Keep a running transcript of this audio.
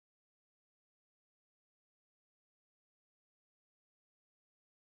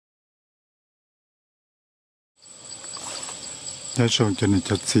nhớ xong cho nên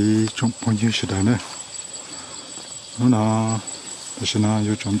chặt xí trong bao nhiêu sự đời nữa nó sẽ nó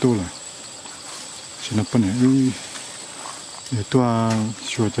vô trong tu lại sẽ nó bên này để tua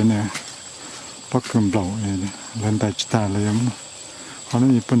chùa cho nên bắt cầm lẩu lên tay chỉ ta lấy em họ nói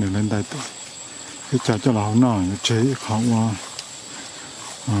như bên này lên tay tôi cái chả cho là họ nói chế họ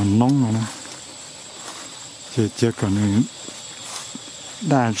nóng rồi nè chế còn này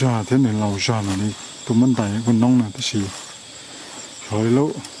đa ra thế này lẩu ra mà đi tụi mình tay con nóng này cái gì rồi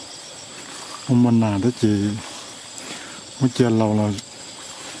lỗ ông mình nào đó chị mới chế lẩu là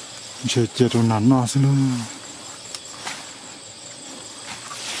chế đồ nắn nó xí luôn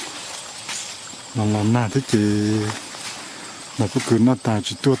là nà thế chị là bất cứ nó tài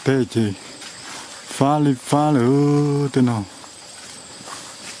chỉ tua tê chị phá lửa thế nào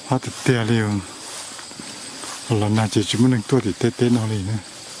phá thật tè liền là nà chị chỉ muốn tua thì tê nó liền nữa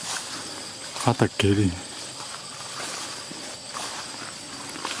phá thật kế đi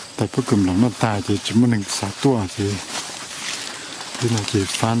tại bất cứ nó tài chị chỉ muốn xả tua thì thế nào chị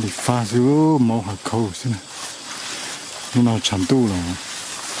phá giữa máu hạt khâu thế này nó nào chẳng tu là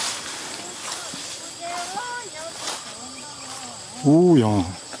yo,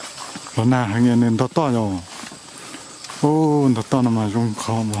 lo na hàng ngày nên to yo, to mà rong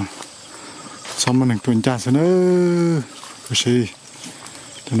khó mà, xong mình tuần tra xem nữa, có gì,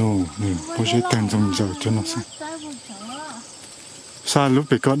 thế nào, có gì tiền dùng giờ cho nó xem, sao lúc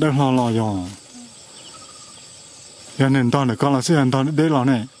bị có đỡ lo yo, giờ nên to này con là sẽ to để lo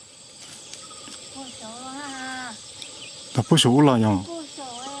này, tập bút số lo yo.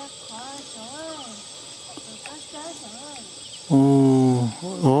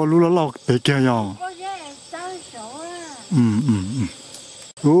 Lúc đó lo bị kia rồi.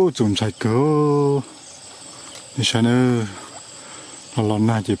 Dùng chạy cỡ. Đi xe nữa. Lần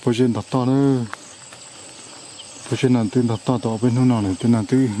này chỉ bố trên to nữa. Bố trên là tên to bên hướng nào này, tên là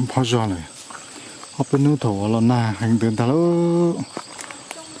tên bao giờ này. Ở bên hướng thổ lần này hành tên ta nữa.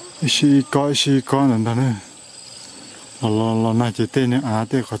 Xí có lần ta nữa. Lần này chỉ tên này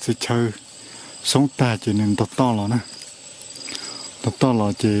tên có sẽ chơi. Sống ta chỉ nên to rồi nè. To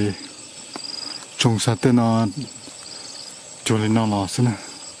là chỉ trồng sa tên nó cho lên nó là xin nè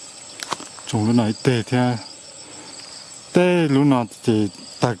trồng lúc này tê lúc nào chỉ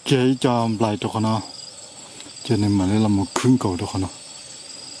ta kể cho lại cho nó cho nên mà đây là một khung cầu cho nó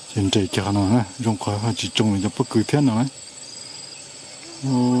trên trời cho nó nè trong khỏi họ chỉ trồng lên cho bất cứ thế nào ấy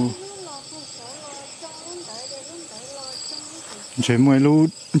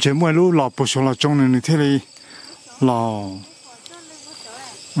chế mỗi lúc lọp một số là trồng lên thế này là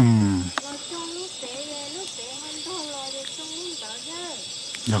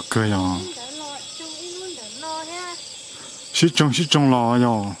được cơ rồi xí trong lò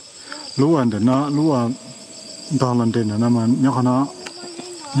rồi lúa ăn được nó lúa to lần trên nữa mà nhóc nó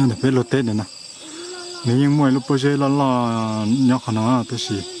nhưng để biết lúa tết nữa nè nếu như mỗi lúc bây giờ lo nhóc nó tới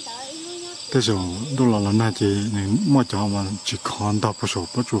gì tới rồi đôi lần này chỉ mỗi chỗ mà chỉ còn đọc số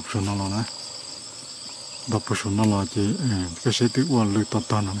bắt chụp số nó là đọc số nó là chỉ cái sẽ tự uốn lưỡi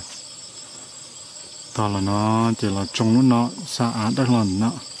to này to là nó chỉ là trong nó xa đất lần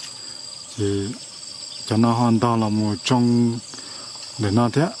nó chỉ cho nó hoàn to là một trong để nó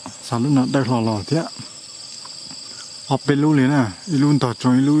thế sao lúc nó đất lò thế ở bên lúa này nè luôn tọt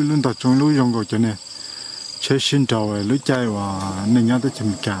trong lúa trong cổ chỗ này chế xin trầu lúa chay và nên nhớ tới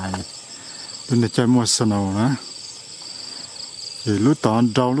chìm cài bên này chay mua sân nào nữa chỉ lúa tọt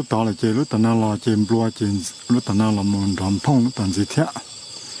rau lúa tọt là chỉ lúa tọt nào là chìm lúa chìm lúa tọt nào là một đòn phong lúa tọt gì thế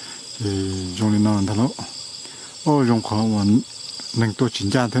thì trong này nó thằng nó trong khó mà nên tôi chỉnh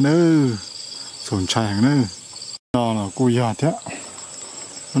ra thế nữa sồn chai hàng nữa nó là cô già thế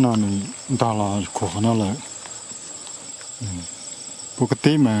nó này ta là khổ nó là bố cái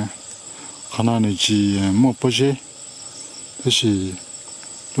tí mà khả năng này chỉ mua bớt gì thế thì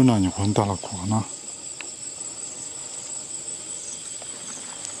lúc nào nhiềuคนta là khổ nó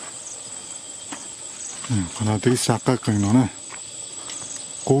khả năng tí sạc cái cành nó này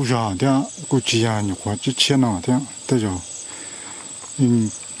cô già thế cô chị già nhiều quá chứ chia nào thế thế rồi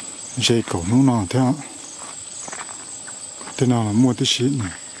dây cổ nó nào thế nào là mua cái gì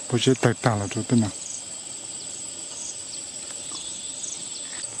này bố sẽ tài tạo là chỗ thế nào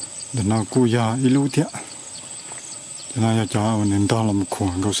để nào cô già ít lú thế thế nào cho nên ta là một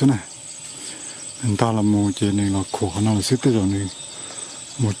khoản cầu xin này nên ta là một chuyện này là khoản nó là xích tới rồi này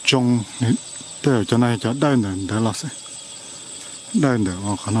một trong này tới cho này cho đây là để là sẽ đây để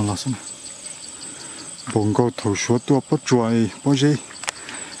vào khả năng là xin bồn cầu thầu số tua bắt chuối bố gì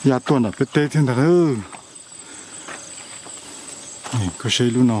ya tuần là phải tê thiên thật ư có xe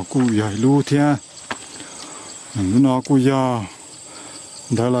lúc nào cũng dài lúc thế lúc nào cũng ya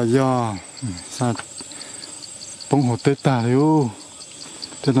đó là do sao bông hồ tết ta đấy ô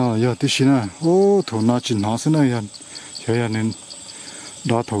thế nào là do tí xí nè ô thủ nó chỉ nó xí này hiện cho nên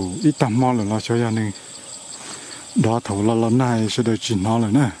đó thủ ít tầm mò là nó cho nên đó thủ là lần này sẽ được chỉ nó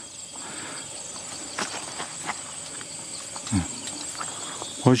rồi nè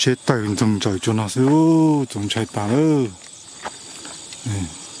hồi sẽ tự dùng trời cho nó xíu dùng trời ta ơ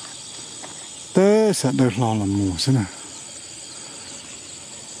thế sẽ được lo làm mù xí nè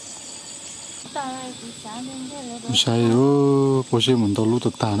sai ơ bố sẽ mình tao lúc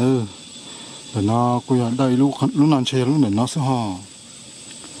tập ta nữa để nó quy ở đây lúc nào chơi lúc để nó sẽ hò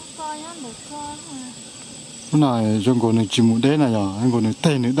lúc này trong cổ này chỉ một đấy này rồi anh cổ này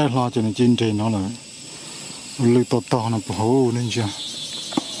tay nữa đây lo cho nên trên trời nó là lưỡi to to nó bổ nên chưa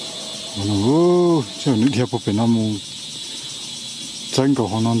ô cho nước thiệp của nó mù chân cổ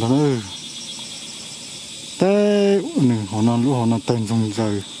họ non thôi thế họ non lúc họ non tên trong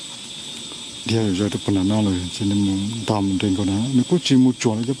giờ thì giờ được phần nào rồi cho nên mình tạm trên cổ đó nếu có chỉ một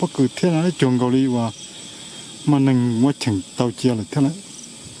chuột cho bất cứ thế nào chuột cầu đi và mà mình mất chẳng tàu chia là thế này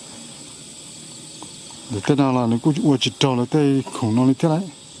để thế nào là nếu có chuột chỉ trâu là tay khủng nó như thế này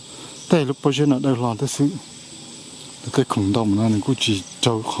tay lúc bây giờ nó đây là thế sự tay khủng đồng nó nếu có chỉ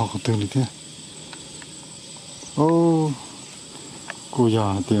trâu khó từ như thế ô cô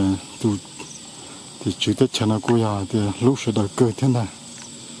già thì tụ thì chủ tịch cho nó cô già thì lúc sẽ đợi cơ thế này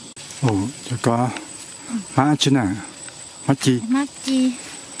ồ cho có má chứ nè má chi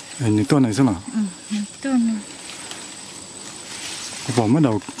những tuần này sao nào tuần bỏ mới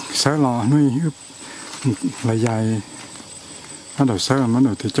đầu sáng lò nuôi là dài bắt đầu sáng bắt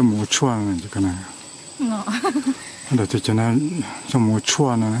đầu thì cho mua chua này cho cái này bắt đầu thì cho nó cho mua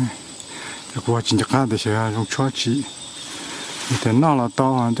chua này thì qua chính chắc để sẽ dùng chua chỉ thì nó là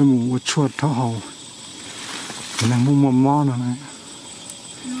to cho mua chua tháo hầu thì nó mua mò nữa này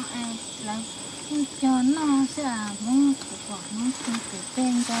cho nó sẽ là muốn của nó không tự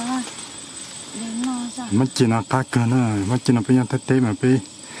tên cho đến nó sao mất chỉ là cá cờ nữa mất chỉ là bây giờ tết mà bây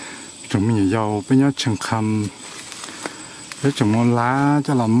chúng mình giàu bây giờ chẳng khăm để chúng nó lá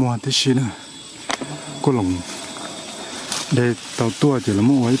cho làm mua tí xí nữa có lồng để tàu tua chỉ là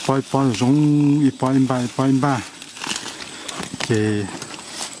mua cái bói giống bói ba thì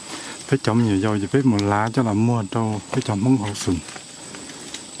phải chọn nhiều giàu thì phải một lá cho làm mua đâu phải chọn món hậu sừng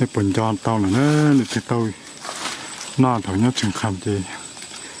để bận cho tàu là nó để cái tôi nó thổi nhớ chừng khăm thì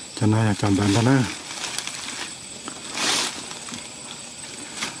cho nên là chọn đến đó nữa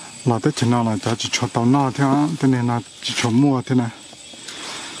là tới chừng nào là chỉ cho tàu nó thế nên là chỉ cho mua thế này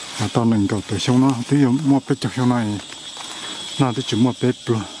là tàu mình cầu tới xong nó tí dụ mua bé chọc xong này nó tới chỉ mua bé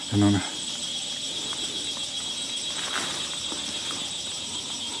luôn cho nó này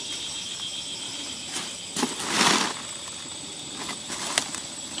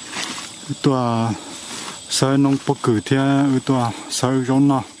ตัวใส่น้องปกือเทียตัวใส่ร้อนเ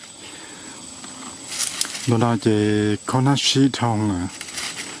นาะโดนจะเขาหน้าชีทองอ่ะ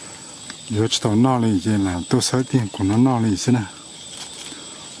เดี๋ยวจะต่อนอเลยจะlàตัวใส่เตียงของนอเลยสินะ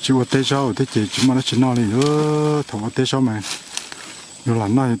ชีวิตเตช้าที่จะจุมาแล้วชินอเลยถอดเตช้ามาอยู่หลั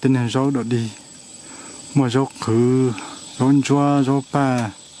งน้อยเต้นให้เราดดีมั่วเราคือร้อนจัวเราป้า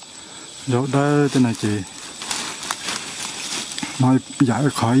เราได้เต้นอะไรnói giải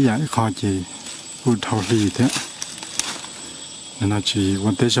khỏi chỉ u thầu lì thế nên là chỉ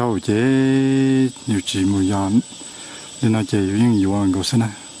quan tế sau chế nhiều chỉ mùi giòn nên là chỉ những nhiều anh có xin à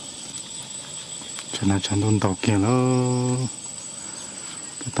cho nên chọn đồn tàu kia lo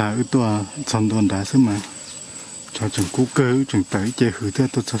cái ta ước tua chọn đồn đá xứ mà cho chừng cú cơ chừng tới chế hư thế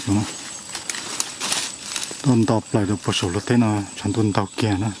tốt sao nó đồn tàu lại được một số lúc thế nào chọn đồn tàu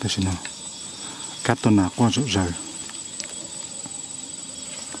kia nữa thế nào cắt đồn nào qua rộng rời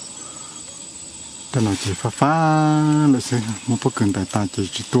cái nào chỉ phá là sẽ một bức cần tại ta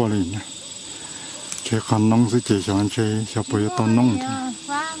chỉ tua lên nhá chỉ còn nông sẽ chỉ cho anh chơi cho bây giờ tao nông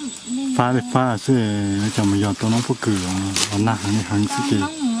phá để phá sẽ cho bây giờ tao nông bức cử ở nà này hàng sẽ chỉ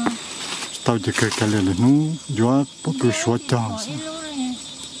tao chỉ cái này là nó gió bức cử xóa cho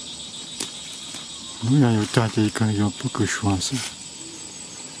nó giờ cho chỉ cái gió bức cử xóa sẽ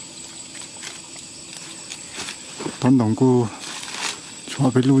tao nông cô xóa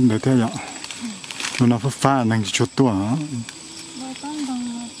ไปluôn để theo dõi nó phá năng chút tua hả?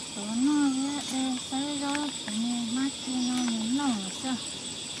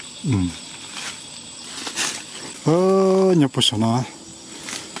 Nhập bớt nó,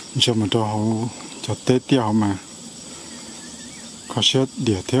 cho mình cho tết tiêu mà, có sẽ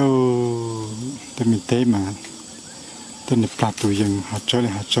đĩa theo tên mình tết mà, tên là plạt tụi dân họ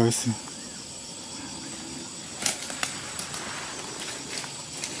chơi xí.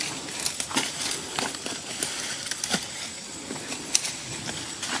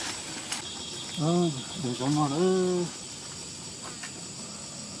 để cho nó nữa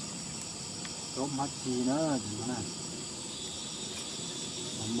có mắt chi nữa thì nó này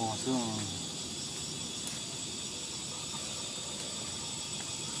mò xương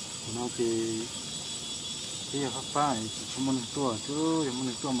nó thì cái các ba này chỉ cho mình tua chứ để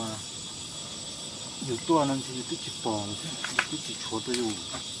mình tua mà nhiều tua nên thì cứ chỉ bỏ cứ chỉ chuột tôi dùng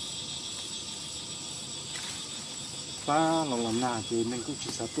ba làm nào thì mình cũng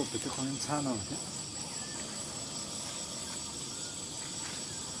chỉ sợ tua phải cái con xa nào thế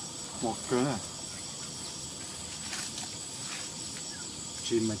một cái này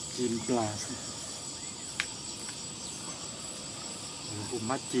chỉ mà chim pla hôm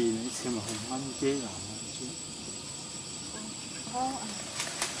mắt chi nữa xem mà hôm ăn chế là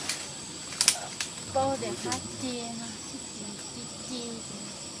cô để phát chia ha chia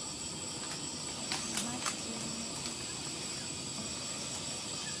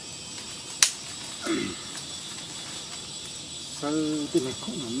sao cái này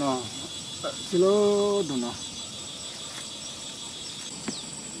không nó xin lỗi đồ nó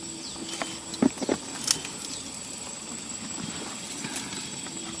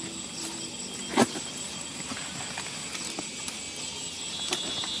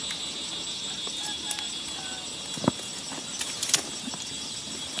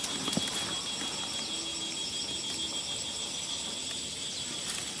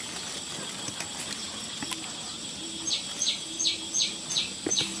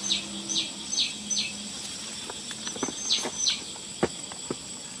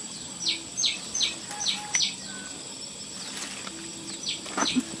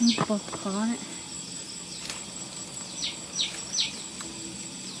bột khó đấy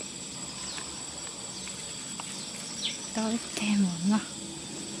tới thêm một ngà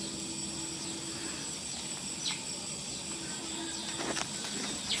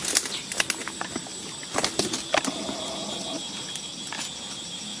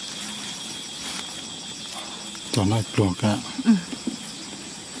cho nó luộc cả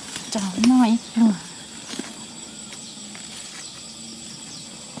cháu nói luôn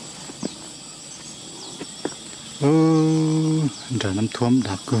để năm thơm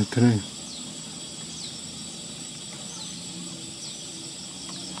đặc cơ thế này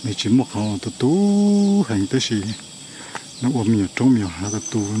mình chỉ một họ tụt tú hành tới gì nó ôm nhiều trống nhiều hai tụt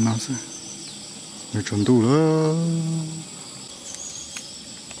tú nó sẽ mình trốn tú đó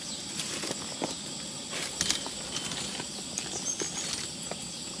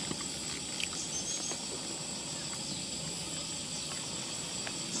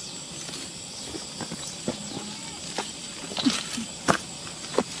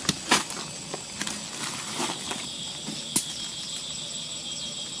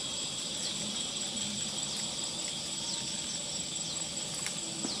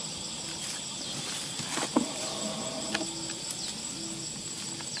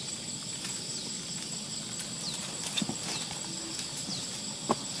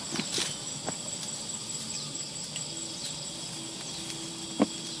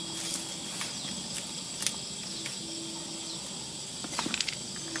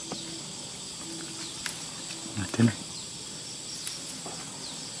thế này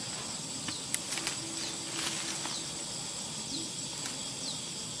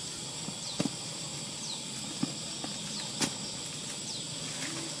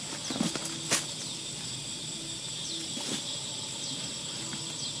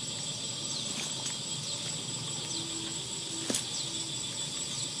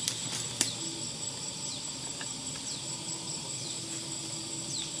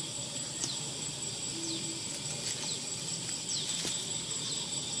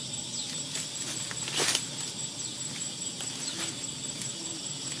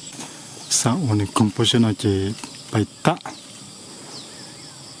sao ổn composition nó chỉ bài tạ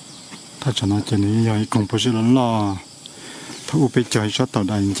ถ้าจะน่าจะนี้ยังcomposition nó loถ้าอุปใจชอบต่อไ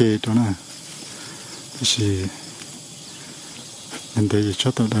ด้เจตัวน่ะสิมันได้ชอ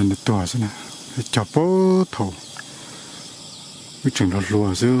บต่อได้ในตัวสินะจับโป๊ถวิจึงเราลัว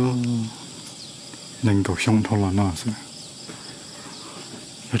ซิยังกับช่องทอลน่ะสิ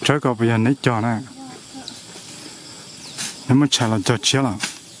ใช้กับไปยันในจอน่ะนั่นมันใช่เราจอเชี่ยละ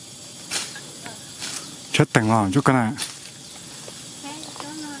chết từng là chút cái này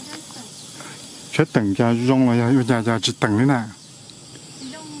chết từng cho rong là giờ chỉ từng thế này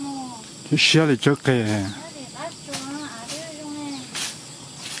xe thì chết cái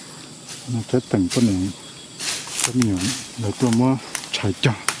nó chết từng cái này rất nhiều rồi tôi mua chạy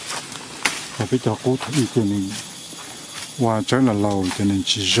cho và bây giờ cố thấy cái này qua trái là lâu cho nên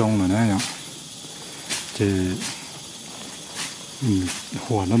chỉ rong là nè thì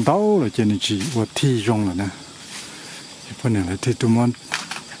หัวน้ำเต้าเลยเจนจีว่าที่รองเลยนะพวกนี้เลยที่ตัวมัน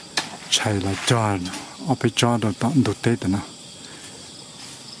ใช้ละจอดเอาไปจอดตัวตั้งตัวเตะนะ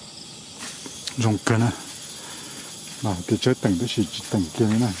รองกันนะmà thì chơi từng cái gì từng kia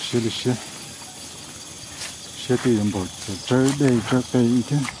này xe đi xe thì em bảo chơi đây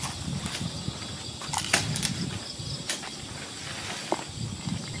chứ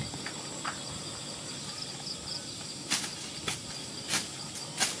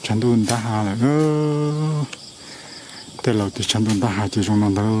chẳng đun ta hà là thế là thì chẳng đun ta hà chỉ trong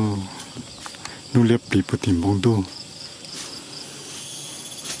nó đâu nu liệp bị bút tìm bông tu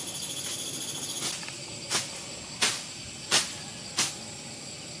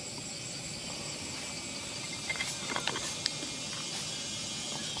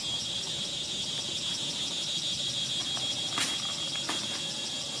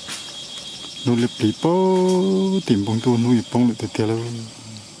nu liệp bị bố tìm bông tu nuôi bông lại từ lâu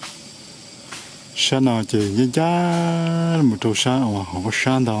sáng nào chỉ nhân giá một đầu sáng hoặc họ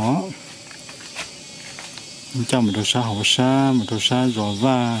sáng đó trong một đầu sáng rồi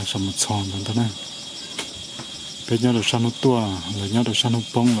va xong một tròn đó này bây giờ đầu sáng nó tua rồi nhau đầu sáng nó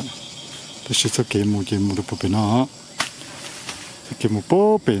bông lại tôi sẽ cho kể một được bộ biển nó kể một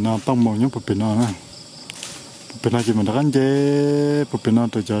bố biển nó bông màu nhóc bộ biển nó này bộ biển nó chỉ mình đã gắn dê bộ biển nó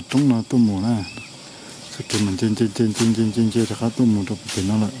từ giờ trúng nó tua mù này sẽ kể mình trên để khá tua mù được bộ biển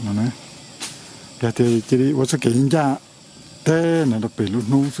nó lại nó này giờ thì chỉ đi sẽ kể ra thế này đặc biệt lúc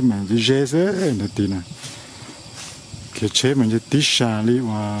nung xem mình đi dê thế này tí này cái chế mình chỉ tí xa đi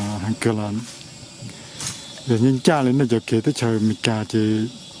và hàng cơ là giờ nhân cha lên nó giờ kể tới trời mình cả chỉ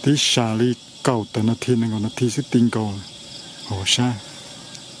tí xa đi cầu từ nó thiên này còn nó thi sẽ tinh cầu hồ sa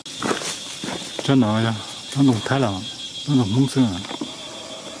cho nó nông thái là nó nông nông xưa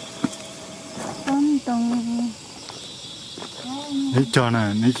đấy cho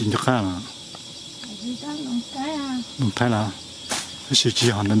này đấy chuyện cho khác là nông thái là cái sự chỉ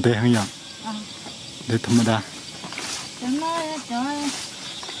hoàn đến đây hay nhở để thầm đa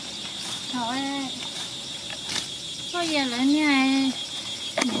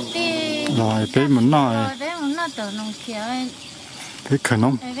rồi bé mình nói từ nông kia bé khờ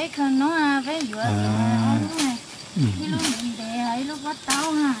nông à bé vừa lúc mình để ấy lúc bắt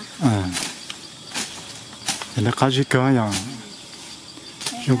tao ha thì nó có gì cơ nhở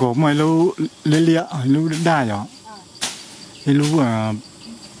chúng có mấy lú lia lú đa nhở cái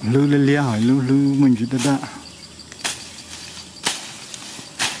lú lia hỏi lú mình chỉ đa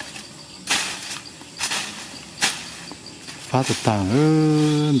phá tự tàng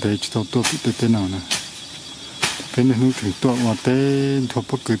để cho tôi biết tên nào nè bên này nó thử tôi vào tên thuộc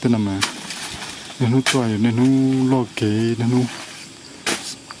bất cứ tên nào mà nên nó tôi nên nó lo kế nên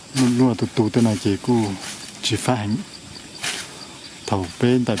nó lo tụ tên nào chỉ cô chỉ phá hành thầu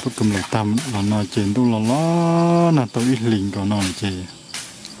bên tại bất cứ một tam là nó trên tôi là nó tôi ít linh còn nó chỉ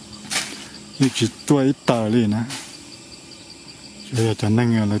như chỉ tôi ít tờ liền á bây giờ cho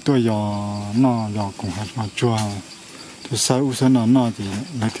nên là tôi giờ cũng hạt mà chua thì sau nó thì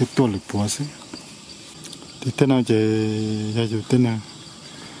lấy cái tua lực búa xí thì tên nào chỉ giờ dù tên nào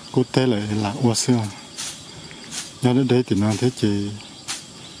cô té lại là ua xưa nhớ đến đấy thì nó thế chỉ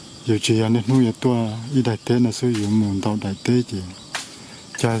dù chỉ anh nuôi tua y đại tế là sử dụng nguồn tàu đại tế chỉ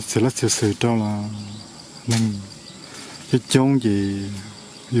cha sẽ lát sự cho là nên cái chống gì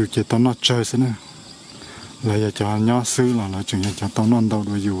dù chỉ tao nó chơi xí nữa là giờ cho nhỏ xứ là chừng cho tao non tàu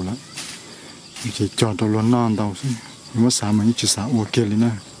đuổi dù lắm chỉ cho tao luôn non tàu xí nhưng mà sao mà chỉ sao ua kia lên nè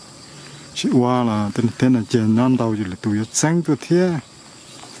chỉ ua là tên là trên non tàu chỉ là tụi sáng tụi thế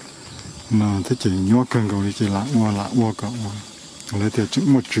mà thế chỉ nhỏ cần cầu thì chỉ là ua cậu lấy tiền chữ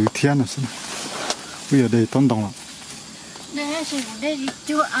một chữ thiên là sao bây giờ đây tốn đồng là đây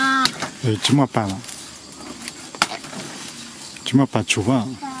chưa à để chữ mà bà là chữ mà bà chủ à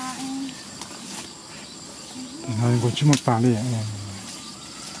nói có chữ mà bà đi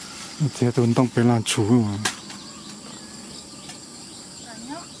thế tôiต้องไปร้านchủ mà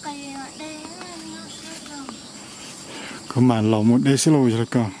có mà lẩu một đế xí lôi rồi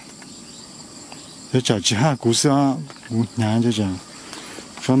cơ để trả chỉ hai cú xưa nhà cho chả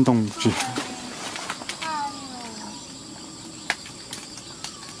phân đồng chỉ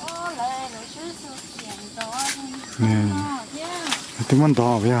nè tiếng món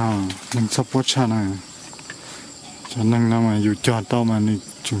đỏ vậy à mình sắp bớt cha này cho nên là mà dù cho tao mà mình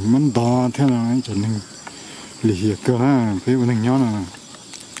chúng món đỏ thế nào ấy cho nên lì hiệp cơ ha cái vấn đề nhỏ này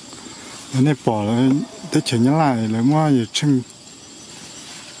nên bỏ lại tới chuyện nhớ lại là mua gì chưng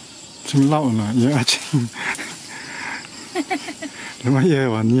lậu là nhớ chưng nhưng mà giờ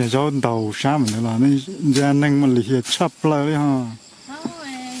mà nhiều gió đầu sáng mình là nên gia năng mình liệt chắp lại đấy ha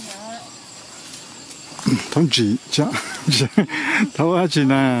thống chỉ chứ thấu á chỉ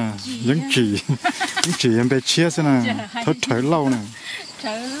là những chỉ em bé chia thế này thấu trời lâu này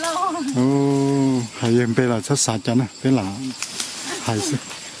ô hay em bé là rất sạch cho nè bé là hay sự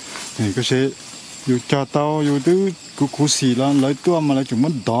này có sẽ dù cho tao dù thứ cú xì là lấy tua mà lấy chúng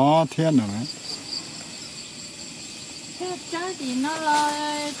mất đó thế nữa trái thì nó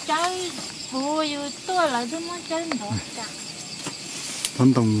là trái bùa dù tua lại thứ mất trái đó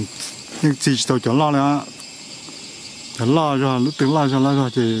thằng đồng nhưng chỉ tao cho lo là cho lo rồi lúc tiếng lo cho lo rồi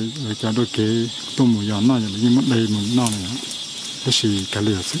thì cho đôi cái tôm mùi giòn nó nhưng mất đây mùi nó này cái gì cả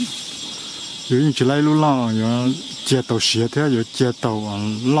liều xí dù chỉ lấy lúc lo rồi chia tàu xía thế rồi chia tàu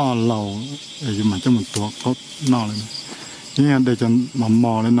lo lầu rồi mà cho một tổ có nó này nhưng để cho mà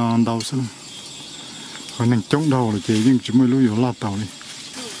mò lên nó đâu xí còn nên chống đầu là chỉ nhưng chỉ mới lúc lo tàu đi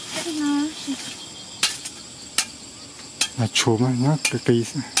là chua mà nhá cái cây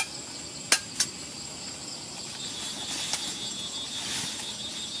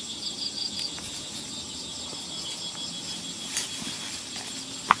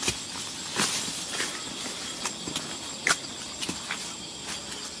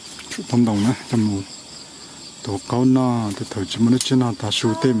thông đồng á trong mù tổ cáo nó thì thời chỉ mới chỉ nó ta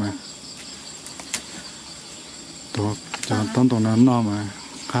sưu tê mà tổ cho thông đồng nó mà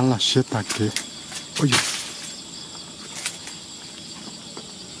khá là siết tạc kì ôi giời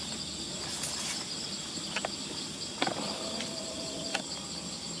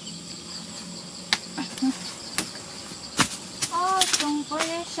không có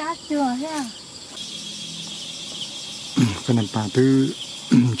sát chưa ha cái này bà thứ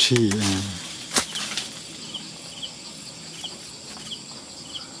chỉ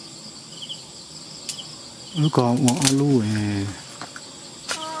lúc có một alu này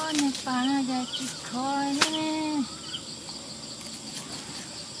bà là giờ chỉ coi nè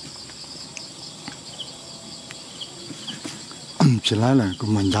chỉ lái là của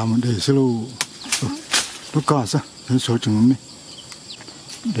mình ra một đề xí lu lúc có sao cái số chừng này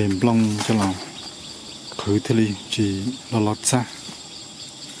đèn blong cho lòng khử thế li chỉ là lót xa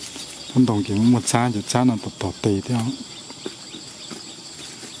thông đồng chỉ một xa chỉ xa là tọt tì thế không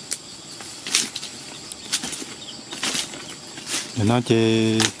để nó chỉ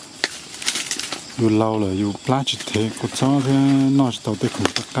dù lâu rồi dù plastic thế cột gió thế nó chỉ tàu tê khủng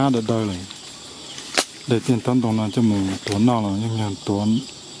tất cả được đời rồi để tiền thông đồng là cho mình tuấn nào là nhưng mà tuấn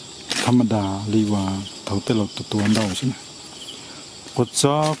thâm đà li và thầu tê lột tuấn đầu chứ cột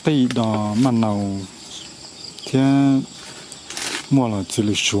gió cái đò mà nào thế mua là chỉ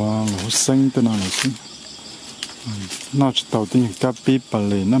là xóa là xanh tên nào là chứ nó chỉ tàu tiền cà phê bà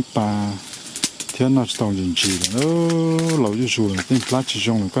lê nắp bà thế nó chỉ tàu gì chỉ là lâu như xù là tiền plastic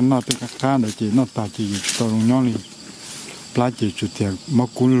trong là con nó tiền cá để chỉ nó ta chỉ tàu nhỏ đi plastic chủ tiền mà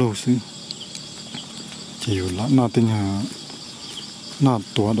cuốn lâu xí chỉ là nó tiền hà nó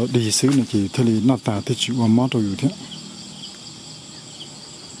tuổi đó đi xứ là chỉ thế thì nó ta thì chịu mà mất rồi thế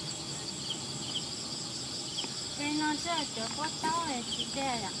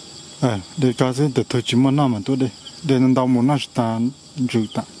để cá sẽ để thôi chỉ muốn nó mà tôi đây để nó đau muốn nó ta rửa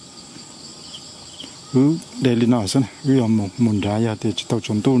ta để đi nào xem giờ muốn ra giờ thì chỉ tao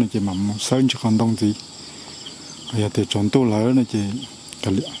chọn tu này chỉ mà sơn chỉ còn đông gì giờ thì chọn tu lỡ này chỉ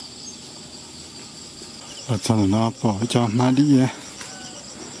cái liệu và sau này nó bỏ cho má đi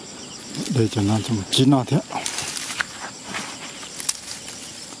để cho nó cho một chín nó thế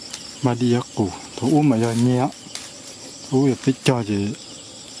má đi củ thú mà giờ nhẹ thú giờ tích cho chị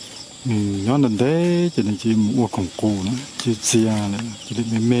nhớ lần đấy chỉ là chỉ mua cổng cù nữa chỉ xia này chỉ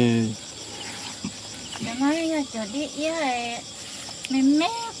để mê để mà bây giờ cho đi mê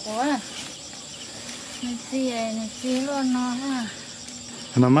của này xia luôn nó ha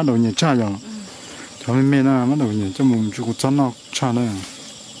nó bắt đầu nhảy cha rồi cho mê nó bắt đầu nhảy cho mình chụp chân nó cha nữa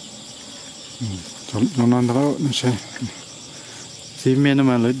cho nó đó nó sẽ thì mê nó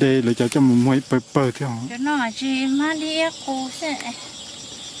mà lấy đây lấy cho mình mới bơi theo cho nó chỉ mà đi cù sẽ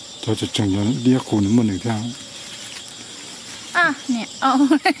cho chẳng cho đi cù nó mình được theo nè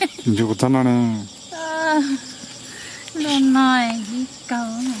chụp chân nó nè luôn nói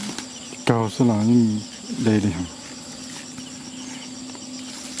cầu sẽ là những đây đi hả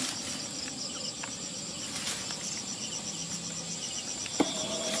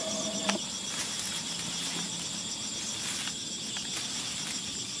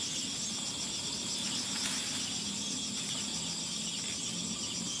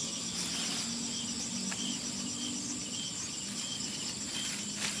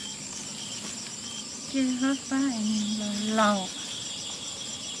chưa hết phải lâu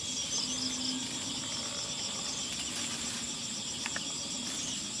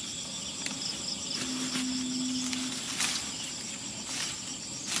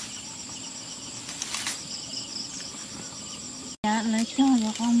lấy cho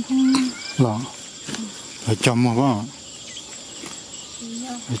giờ con không là lấy cho mua bao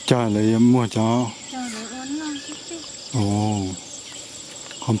lấy cho lấy mua cho lấy uốn nó chút ồ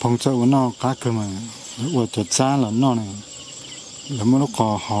còn phong chơi uốn nó cá cơ mà uốn chặt xa là nó này là mới nó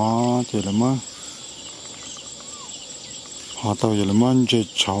cò họ chỉ là mới họ tàu chỉ là mới chơi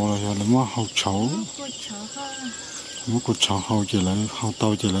chậu là mới học chậu mới cột chậu học chỉ là học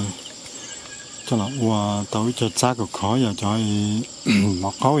tàu chỉ là cho là uốn tàu chặt xa cực khó giờ cho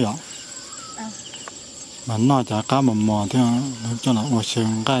nó khó vậy mà nó chả cá mò thế cho là uốn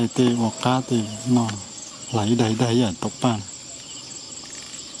sừng gai tê uốn cá tê nó lấy đầy đầy ở tốc ban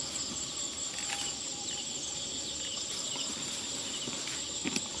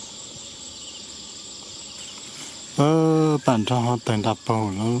bản cho họ tiền đập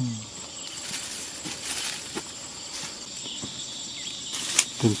bầu luôn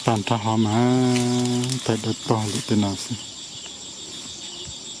tiền bản cho họ mà tiền đập bầu thì tiền nào xí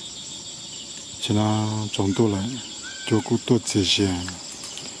chỉ là trồng tu lại cho cú tu chỉ xí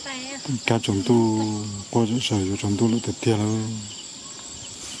cả trồng tu qua rồi rồi trồng tu lại từ tiền luôn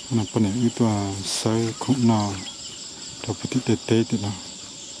nó bên này ítตัวsấy cũng nào đâu phải tết tết thì nào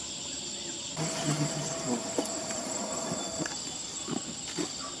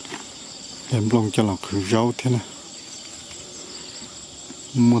em lòng cho là khử rau thế này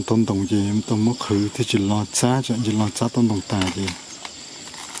muốn tôn đồng gì em tôn muốn khử thì chỉ lo giá chỉ lo giá tôn đồng tài gì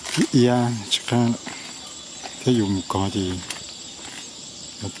ia chỉ cả cái dùng cỏ gì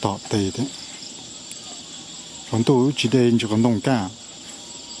tọt tê thế còn tôi chỉ đây chỉ còn đồng cả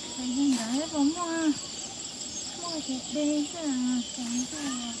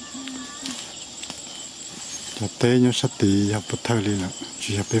tê nhau sát tì học bút thơi đi là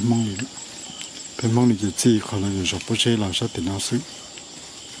chỉ học bên mong đi chỉ chi khỏi là giờ bút chế làm sát tì nó xứ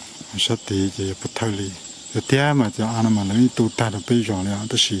sát tì chỉ học bút thơi đi giờ té mà cho anh mà lấy tu ta được bây giờ là đó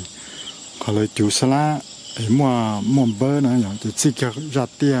là khỏi là chủ sala ấy mua bơ nữa giờ chỉ chi cái ra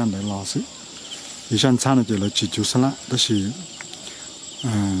tiền để lo xứ thì sang sáng là chỉ là chỉ chủ sala đó là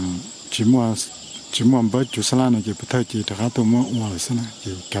chỉ mua bơ chủ sala này chỉ bút thơi chỉ để tôi mua là xứ này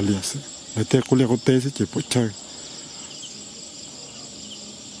chỉ cả liệt xứ để tê cô liệt cô tê sẽ chỉ bút thơi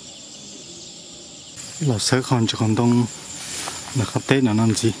là sớ con cho con đông là khắp tết là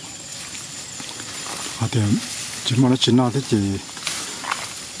làm gì họ thì chỉ muốn nó chỉ nói thế chỉ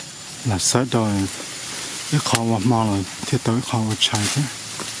là sớ rồi cái kho và mò là thiết tới kho và trái thế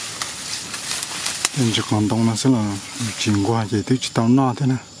nên cho con đông nó sẽ là chuyển qua chỉ tới chỉ tao no thế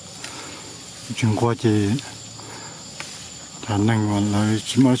này chuyển qua chỉ khả năng mà lại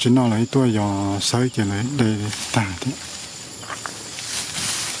chỉ muốn chỉ nói là tôi giờ sớ chỉ lấy để tả thế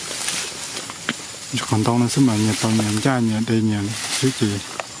còn tao nó sẽ mà nhà tao nhà cha nhà đây nhà chứ chỉ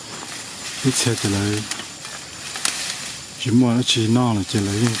ít xe chỉ lấy chỉ mua nó chỉ no là chỉ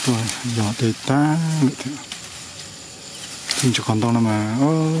lấy tôi giờ đây ta nhưng cho còn tao nó mà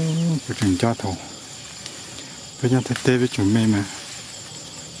cái chuyện cha thầu cái nhà tê với chuyện mê mà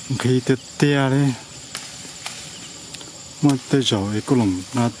khi tê đấy mua tê rồi cái lồng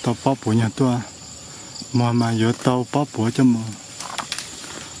là tao bóp của nhà tôi mà giờ tao bóp của cho mà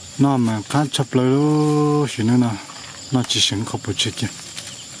nó mà cá chập lại luôn thì nó chỉ sinh không bự chết kìa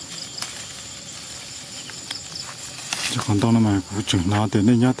cho con tao nó mà cũng chừng nó từ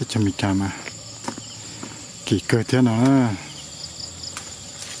đây nhớ tới cho mình cả mà kỳ cơ thế nào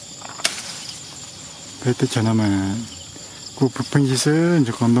cái tới cho nó mà cũng phân gì sớm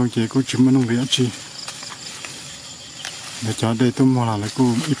cho con tao chỉ cũng chỉ muốn nông việc chi để cho đây tôi mua là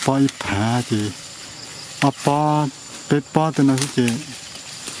cũng ít phá thì apa bếp ba từ nó chỉ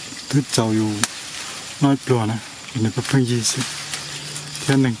thứ giàu yêu nói bừa này thì nó có phân gì chứ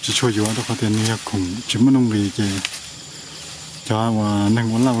thế nên chỉ cho yêu đó có thể nên cùng chỉ muốn nông nghiệp gì cho mà nên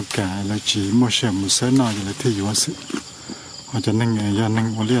muốn làm cả là chỉ mua xe một số nào thì là thế yêu sự hoặc cho nên giờ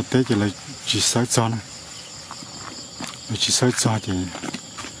nên muốn liệt tế thì là chỉ sáu cho này chỉ sáu cho thì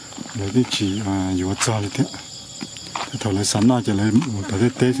là cái chỉ yêu cho là thế thôi là sẵn nào thì là một cái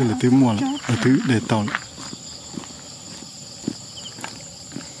tế thì là thứ mua là thứ để tàu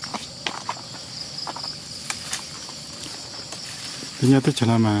thì nhớ tới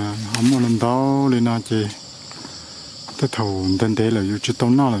chuyện mà không một lần đó lên nào chị tới thầu tên tế là yêu chỉ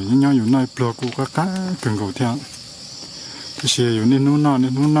tông nó là những nhau yêu nơi bờ của các cá cần cầu theo thì xe yêu nên nó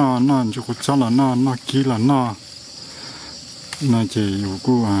cho cô cháu là nó kỹ là nó chỉ yêu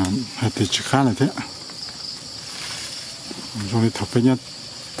cô hay thì chỉ khá là thế rồi thầu bây giờ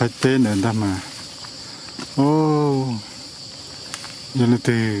tay tên để đâm mà giờ là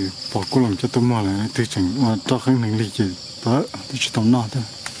từ bỏ cô lòng cho tôi mua lại từ chẳng cho cái năng lực gì đó tôi chỉ tông nó thôi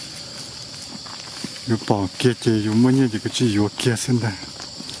อยู่ป่อเกียเจอยู่เมื่อเนี่ยจะก็จีอยู่เกียเส้นได้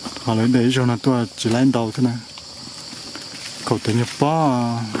หาเลยเดี๋ยวเราตัวจีไล่ดาวเท่านั้นเขาตัวเนี่ยป้า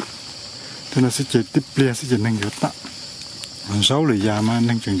เท่านั้นสิเจติเปลี่ยนสิเจนั่งอยู่ตะมันเช้าหรือยามา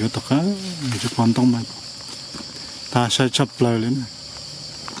นั่งจังอยู่ตะก้าจะพอนต้องมาตาใช้ชับเลยเลยนะ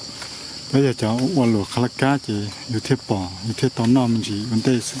แล้วอยากจะวันหลวงคาราก้าจีอยู่เทียบป่ออยู่เทียบตอนนอนมันจีมันเ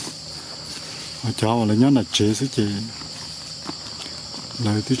ต้สิจะเอาอะไรย้อนหนักเจสิเจเล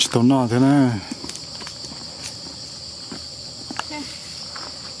ยที่ตอนนอนเท่านั้น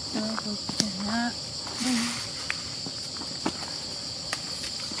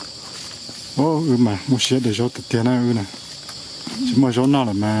โอ้mà mua xe để cho tự tiền này nè chỉ mua chỗ nào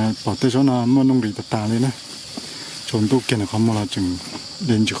là mà bỏ tới chỗ nào mua nông đi tự tà lên nè chọn tu kia là không mua là chừng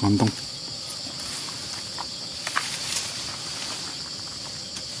đến chừng còn đông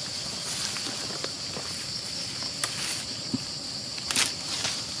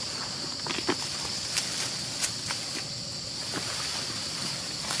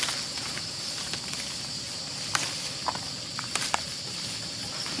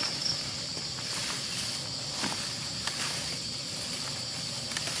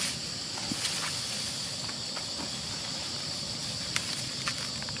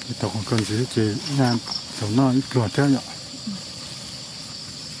tàu còn gì chị ngàn chỗ nào ít lúa theo nhở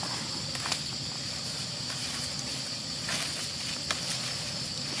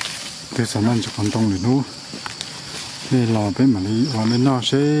cái sản năng cho con tông để nấu đây lò bên mà đi và bên nó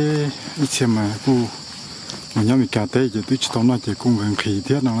sẽ ít xem mà cô mà nhóm mình cà tê giờ tôi chỉ tao nói chỉ cung gần khí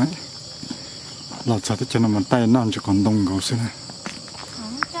thiết nào đấy lò sao tới cho nó bàn tay nó cho con tông gấu xưa này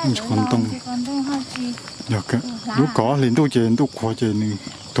cho con tông được cái lúc có liền tu chơi tu khó chơi này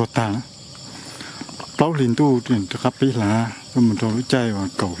ตัวตาเต้าลินตู้ถึงจะขับไปหลาก็มันตัวใจว่า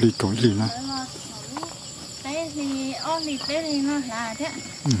เก่าลีนะเต้ลีอ้อลีเต้ลีน่าหลาเท่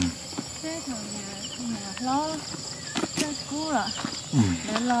เต้ถุงเนี่ยล้อเต้กู้อ่ะเ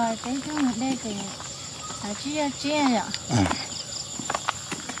ดี๋ยวลอยเต้ช่วงได้แต่หาเจี๊ยอ่ะ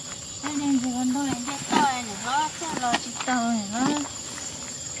เต้เลี้ยงคนโตเลี้ยงเต้โตเนี่ยล้อเต้ลอยจิตโตเนี่ย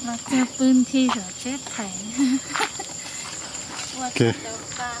ล้อเต้ปืนที่จะเจ๊ไถok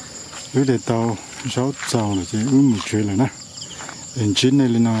với để tàu sáu tàu là chỉ một chuyện là nè Ncig này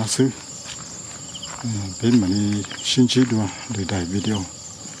là nó xứ bên mà đi xin chỉ đùa để đẩy video